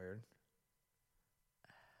 isn't that weird?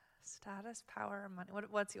 Status, power, money.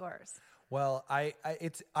 What's yours? Well, I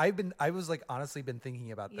was like honestly been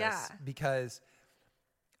thinking about this Yeah. because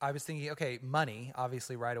I was thinking, okay, money,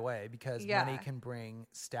 obviously right away, because Yeah. money can bring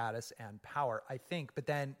status and power, I think. But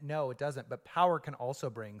then, no, it doesn't. But power can also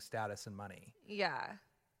bring status and money. Yeah.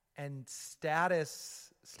 And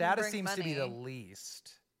status bring seems to be the money.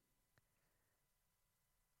 least.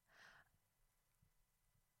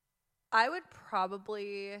 I would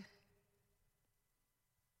probably.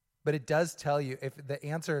 But it does tell you, if the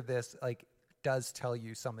answer of this, like, does tell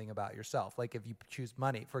you something about yourself. Like, if you choose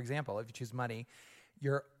money, for example, if you choose money,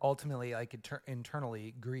 you're ultimately, like,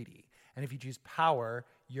 internally greedy. And if you choose power,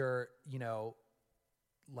 you're,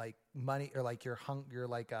 like, money, or, like, you're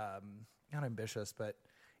like, not ambitious, but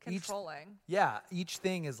Controlling. each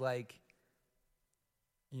thing is, like,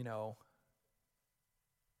 if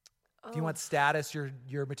you want status,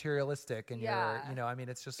 you're materialistic, and Yeah. you're, I mean,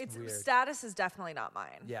 it's just weird. Status is definitely not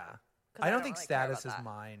mine. Yeah. 'Cause I don't think really care status about is that.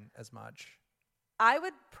 mine as much. I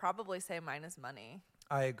would probably say mine is money.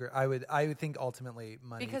 I agree. I would think ultimately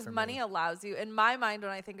money, Because for money me. allows you, in my mind,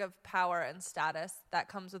 when I think of power and status, that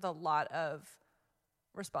comes with a lot of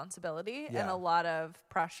responsibility and Yeah. a lot of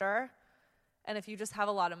pressure. And if you just have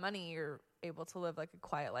a lot of money, you're able to live like a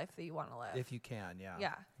quiet life that you want to live. If you can, yeah.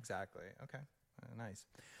 Yeah. Exactly. Okay. Nice.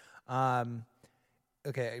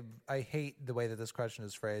 Okay. I hate the way that this question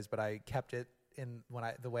is phrased, but I kept it in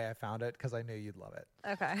the way I found it because I knew you'd love it.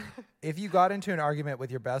 Okay. If you got into an argument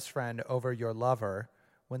with your best friend over your lover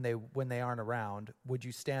when they aren't around, would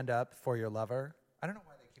you stand up for your lover? I don't know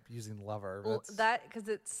why they keep using lover. Well, That's because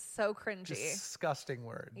it's so cringy. disgusting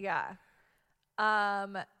word. Yeah.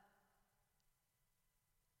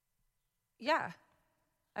 Yeah,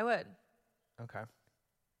 I would. Okay.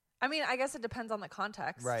 I mean, I guess it depends on the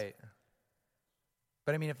context. Right.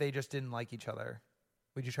 But I mean, if they just didn't like each other,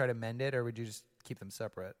 would you try to mend it, or would you just keep them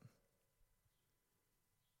separate?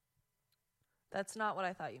 That's not what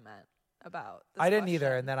I thought you meant about this I didn't either,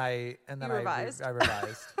 question. and then I You revised? I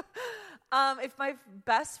revised. If my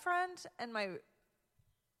best friend and my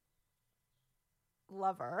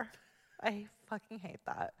lover, I fucking hate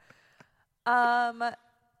that. I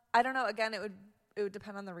don't know. Again, it would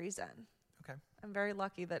depend on the reason. Okay. I'm very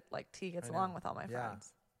lucky that like T gets I along know. with all my Yeah.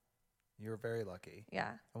 friends. You're very lucky.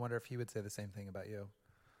 Yeah, I wonder if he would say the same thing about you.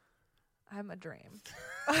 I'm a dream.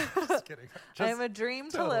 Just kidding. I'm a dream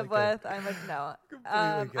to totally live with. I'm a no.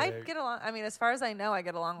 I kidding. get along. I mean, as far as I know, I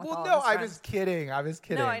get along with all Well, of no, his I friends. was kidding. I was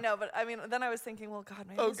kidding. No, I know, but I mean, then I was thinking, well, God,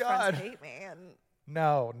 maybe Oh, his God. friends hate me, and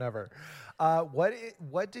No, never.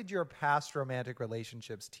 What did your past romantic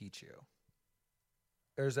relationships teach you?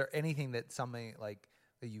 Or is there anything that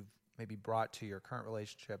you've maybe brought to your current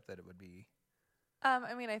relationship that it would be?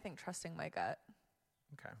 I mean, I think trusting my gut,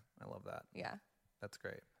 Okay, I love that. yeah, That's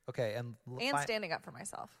great. Okay, and standing up for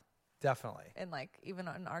myself, definitely. and like even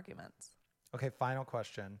in arguments. Okay, final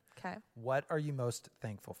question. Okay. What are you most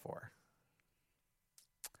thankful for?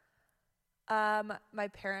 My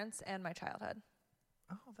parents and my childhood.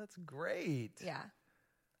 Oh, that's great. Yeah,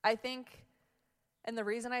 I think, and the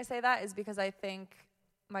reason I say that is because I think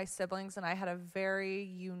my siblings and I had a very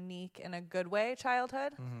unique, in a good way,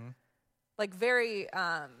 childhood. Mm-hmm. Like very,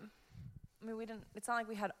 I mean, it's not like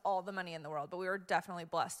we had all the money in the world, but we were definitely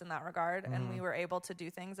blessed in that regard. And we were able to do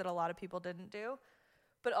things that a lot of people didn't do.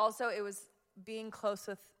 But also it was being close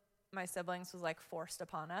with my siblings was like forced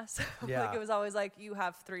upon us. Yeah. Like it was always like, you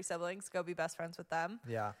have 3 siblings, go be best friends with them.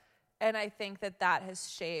 Yeah. And I think that has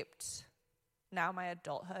shaped now my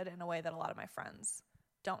adulthood in a way that a lot of my friends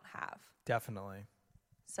don't have. Definitely.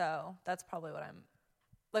 So that's probably what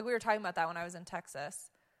like we were talking about that when I was in Texas,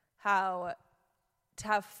 how to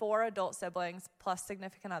have 4 adult siblings plus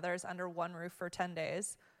significant others under one roof for 10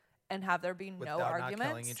 days and have there be no Without arguments. not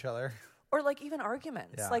killing each other. Or like even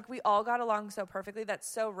arguments. Yeah. Like we all got along so perfectly. That's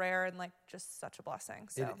so rare and like just such a blessing.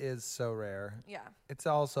 So It is so rare. yeah. It's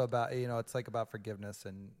also about, it's like about forgiveness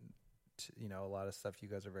and, a lot of stuff. You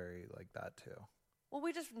guys are very like that too. Well,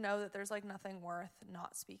 we just know that there's like nothing worth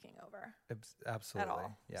not speaking over. Absolutely.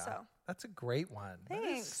 all. Yeah. So. That's a great one. That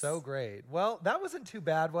is Thanks. so great. Well, that wasn't too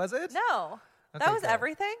bad, was it? No. Okay, That was good.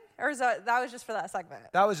 everything? Or is that was just for that segment?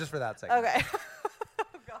 That was just for that segment. Okay.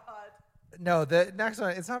 Oh God. No, the next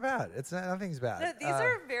one, it's not bad. Nothing's bad. No, these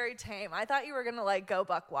are very tame. I thought you were gonna like go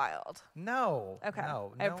buck wild. No. Okay.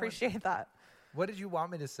 No. I appreciate that. What did you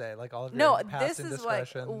want me to say? Like all of your No, past this is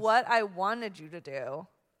indiscretions? what I wanted you to do,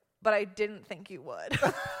 but I didn't think you would.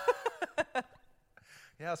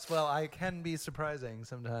 Yes, well, I can be surprising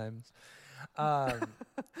sometimes.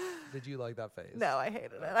 Did you like that face? No, I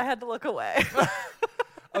hated it. I had to look away.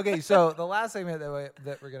 Okay, so the last segment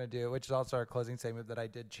that we're gonna do, which is also our closing segment that I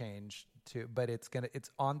did change to, but it's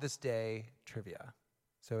on this day trivia.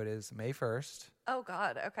 So it is May 1st, Oh,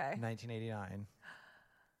 God. Okay. 1989.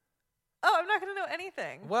 Oh, I'm not going to know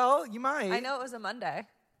anything. Well, you might. I know it was a Monday.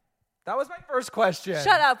 That was my first question.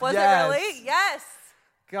 Shut up. Was Yes. it really? Yes.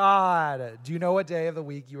 God. Do you know what day of the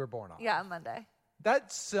week you were born on? Yeah, Monday.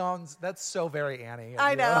 That's so very Annie. of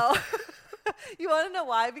I you. know. You want to know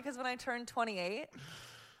why? Because when I turned 28,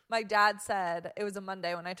 my dad said it was a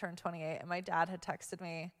Monday when I turned 28, and my dad had texted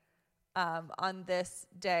me on this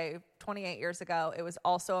day 28 years ago. It was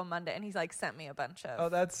also a Monday, and he's like sent me a bunch of. Oh,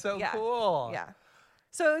 that's so Yeah. cool. Yeah.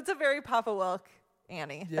 So it's a very Papa Wilk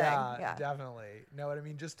Annie Yeah, thing. Yeah. definitely. Know what I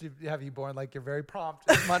mean? Just to have you born like you're very prompt.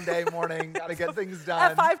 It's Monday morning. Got to get things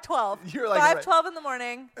done. At 5:12. You're like 5:12 in the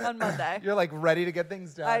morning on Monday. You're like ready to get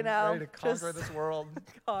things done. I know. Ready to conquer this world.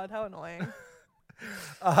 God, how annoying.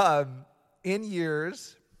 In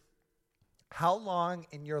years, how long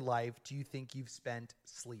in your life do you think you've spent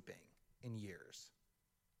sleeping in years?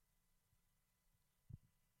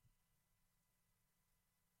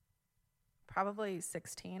 Probably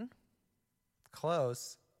 16.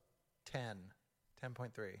 Close. 10.3.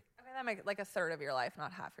 Okay, that makes like a third of your life,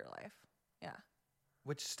 not half your life. Yeah.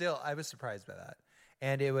 Which still, I was surprised by that.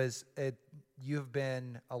 And you've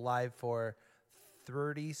been alive for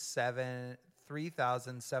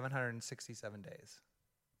 3,767 days.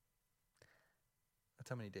 That's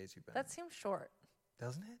how many days you've been. That seems short.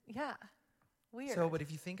 Doesn't it? Yeah. Weird. So, but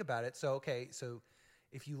if you think about it, so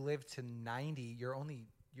if you live to 90, you're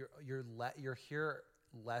here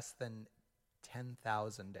less than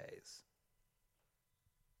 10,000 days.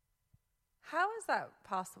 How is that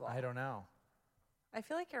possible? I don't know. I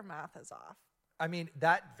feel like your math is off. I mean,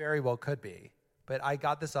 that very well could be, but I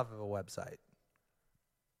got this off of a website.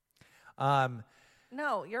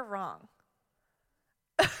 No, you're wrong.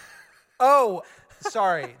 Oh,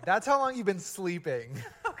 sorry. That's how long you've been sleeping.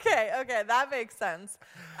 Okay, that makes sense.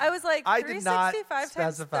 I was like, I did not 365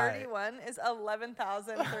 times specify. 31 is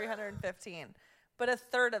 11,315. But a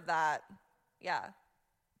third of that, yeah.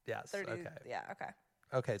 Yes. 30, Okay. Yeah, okay.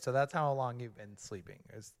 Okay, so that's how long you've been sleeping.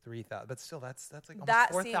 It's 3,000. But still, that's like almost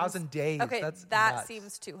That 4,000 days. Okay, That's that nuts.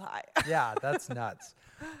 seems too high. Yeah, that's nuts.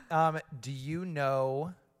 Do you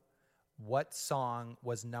know what song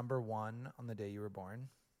was number 1 on the day you were born?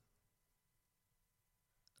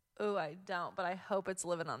 Ooh, I don't, but I hope it's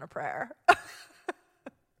Living on a Prayer.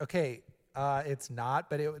 Okay, it's not,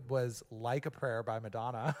 but it was Like a Prayer by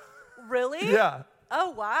Madonna. Really? Yeah. Oh,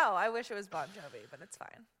 wow. I wish it was Bon Jovi, but it's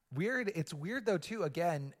fine. Weird. It's weird, though, too.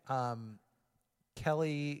 Again,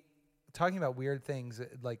 Kelly, talking about weird things,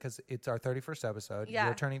 like, because it's our 31st episode. Yeah.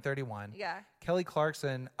 You're turning 31. Yeah. Kelly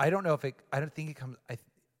Clarkson, I don't know if it, I don't think it comes,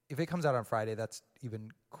 if it comes out on Friday, that's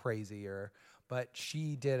even crazier. But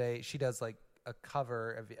she does like a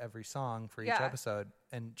cover of every song for each Yeah. episode.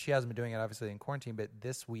 And she hasn't been doing it, obviously, in quarantine. But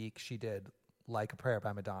this week, she did Like a Prayer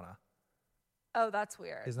by Madonna. Oh, that's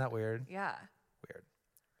weird. Isn't that weird? Yeah. Weird.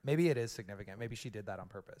 Maybe it is significant. Maybe she did that on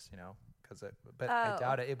purpose, but I Oh.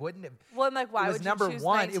 doubt it. It wouldn't have. Well, I'm like, why It was would number you choose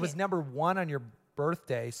 1. 19? It was number 1 on your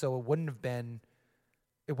birthday, so it wouldn't have been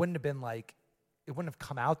like, it wouldn't have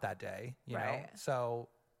come out that day, you know? Right. So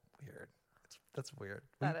weird. That's weird.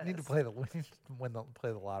 That We need is. to play the lottery.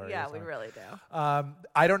 Yeah, or we something. really do.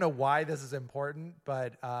 I don't know why this is important,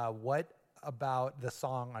 but what about the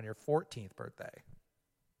song on your 14th birthday?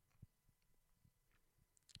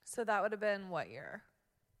 So that would have been what year?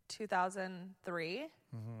 2003?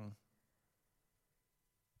 Mm-hmm.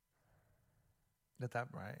 Is that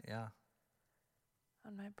right? Yeah.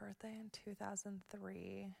 On my birthday in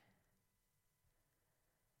 2003.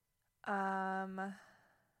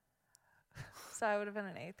 So I would have been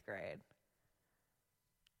in 8th grade.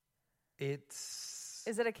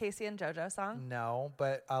 Is it a Casey and JoJo song? No,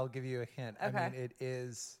 but I'll give you a hint. Okay. I mean, it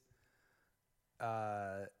is.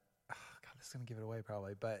 God, this is gonna give it away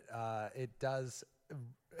probably, but it does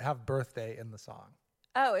have birthday in the song.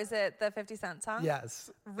 Oh, is it the 50 Cent song? Yes.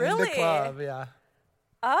 Really? In the club, yeah.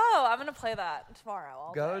 Oh, I'm gonna play that tomorrow.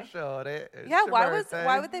 All Go day. short it. It's Yeah, your why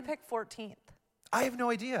birthday. would they pick 14th? I have no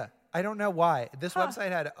idea. I don't know why. This Huh.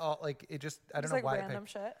 website had it just I don't Just know like why. random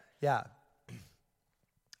shit. Yeah.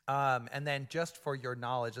 And then just for your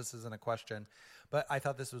knowledge, this isn't a question, but I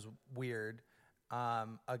thought this was weird.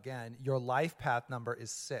 Again, your life path number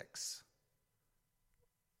is 6.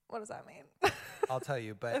 What does that mean? I'll tell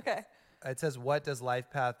you, but Okay. it says, what does life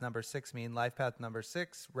path number 6 mean? Life path number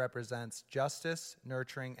 6 represents justice,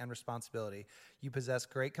 nurturing, and responsibility. You possess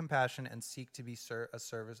great compassion and seek to be of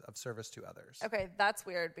service to others. Okay, that's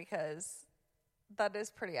weird because That is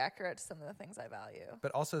pretty accurate to some of the things I value.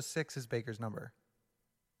 But also 6 is Baker's number.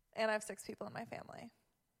 And I have 6 people in my family.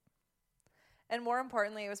 And more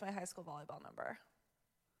importantly, it was my high school volleyball number.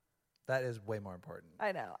 That is way more important.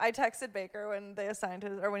 I know. I texted Baker when they assigned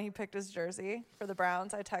his, or when he picked his jersey for the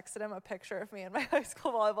Browns. I texted him a picture of me in my high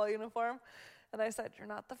school volleyball uniform. And I said, "You're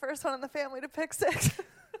not the first one in the family to pick 6.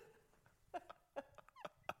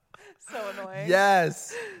 So annoying.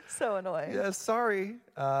 Yes. So annoying. Yes, sorry.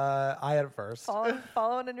 I had it first.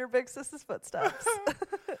 Following in your big sis's footsteps.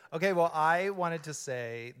 Okay, well, I wanted to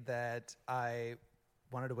say that I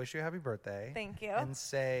wanted to wish you a happy birthday. Thank you. And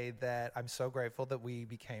say that I'm so grateful that we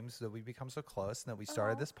become so close and that we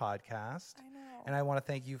started this podcast. I know. And I want to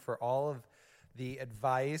thank you for all of the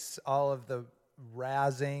advice, all of the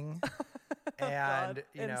razzing, and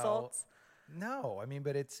insults. No, I mean,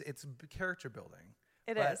 but it's character building.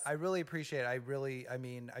 It but is. I really appreciate it. I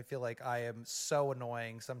feel like I am so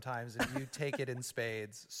annoying sometimes, and you take it in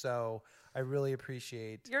spades. So I really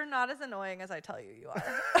appreciate. You're not as annoying as I tell you are.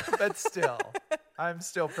 But still, I'm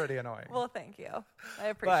still pretty annoying. Well, thank you. I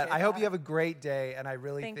appreciate it. But I hope you have a great day, and I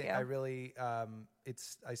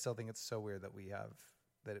still think it's so weird that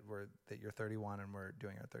that you're 31 and we're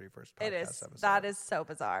doing our 31st podcast It is. episode. That is so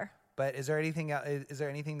bizarre. But is there anything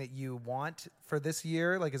that you want for this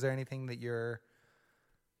year? Like, is there anything that you're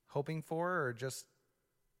hoping for, or just?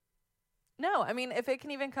 No, I mean, if it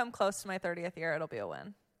can even come close to my 30th year, it'll be a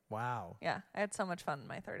win. Wow. Yeah, I had so much fun in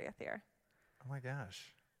my 30th year. Oh my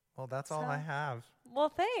gosh. Well, that's all I have. Well,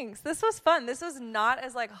 thanks. This was fun. This was not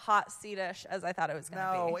as hot seatish as I thought it was going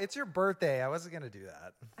to be. No, it's your birthday. I wasn't going to do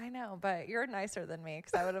that. I know, but you're nicer than me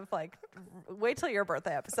because I would have wait till your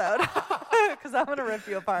birthday episode because I'm going to rip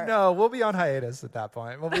you apart. No, we'll be on hiatus at that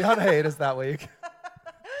point. We'll be on hiatus that week.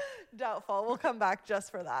 Doubtful. We'll come back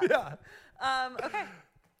just for that. Yeah. Okay.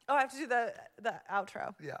 Oh, I have to do the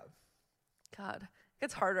outro. Yeah. God, it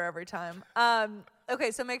gets harder every time.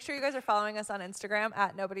 Okay, so make sure you guys are following us on Instagram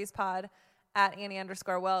at NobodiesPod, at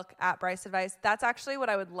Annie_Wilk, at Bryce Advice. That's actually what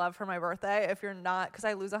I would love for my birthday. If you're not, because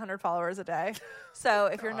I lose 100 followers a day. So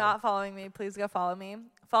if you're not following me, please go follow me.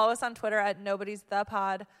 Follow us on Twitter at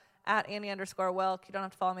NobodiesThePod, at Annie_Wilk. You don't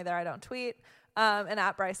have to follow me there. I don't tweet. And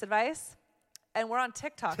at Bryce Advice. And we're on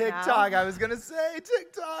TikTok now. TikTok. I was going to say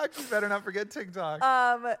TikTok. You better not forget TikTok.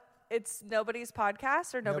 It's Nobody's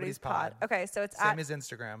Podcast or Nobody's Pod. Okay, so it's same as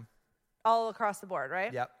Instagram. All across the board,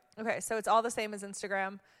 right? Yep. Okay, so it's all the same as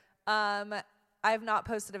Instagram. I've not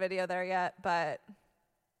posted a video there yet, but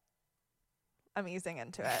I'm easing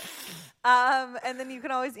into it. And then you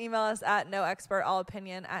can always email us at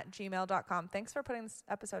noexpertallopinion@gmail.com. Thanks for putting this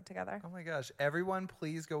episode together. Oh my gosh. Everyone,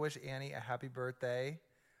 please go wish Annie a happy birthday.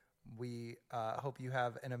 We hope you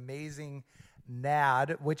have an amazing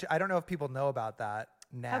NAD, which I don't know if people know about that.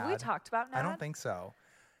 NAD. Have we talked about NAD? I don't think so.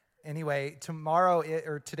 Anyway,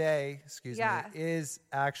 today, is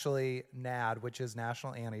actually NAD, which is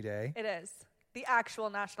National Annie Day. It is. The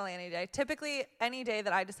actual National Annie Day. Typically, any day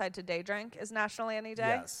that I decide to day drink is National Annie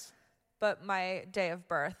Day. Yes. But my day of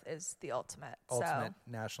birth is the ultimate.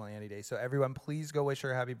 National Annie Day. So everyone, please go wish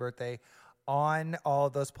her a happy birthday on all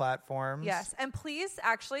of those platforms. Yes. And please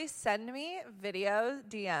actually send me video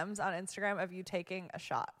DMs on Instagram of you taking a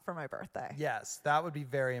shot for my birthday. Yes. That would be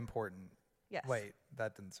very important. Yes. Wait,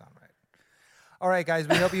 that didn't sound right. All right, guys.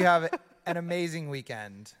 We hope you have an amazing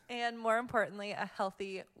weekend. And more importantly, a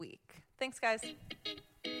healthy week. Thanks, guys.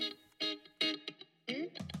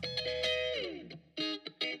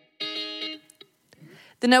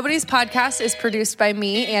 The Nobody's Podcast is produced by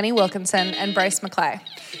me, Annie Wilkinson, and Bryce McClay.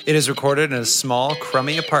 It is recorded in a small,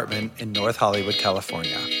 crummy apartment in North Hollywood,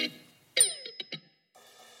 California.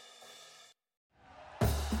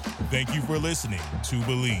 Thank you for listening to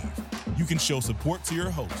Believe. You can show support to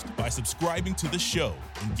your host by subscribing to the show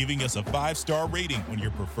and giving us a 5-star rating on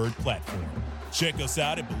your preferred platform. Check us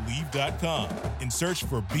out at Believe.com and search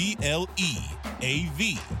for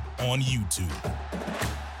BLEAV on YouTube.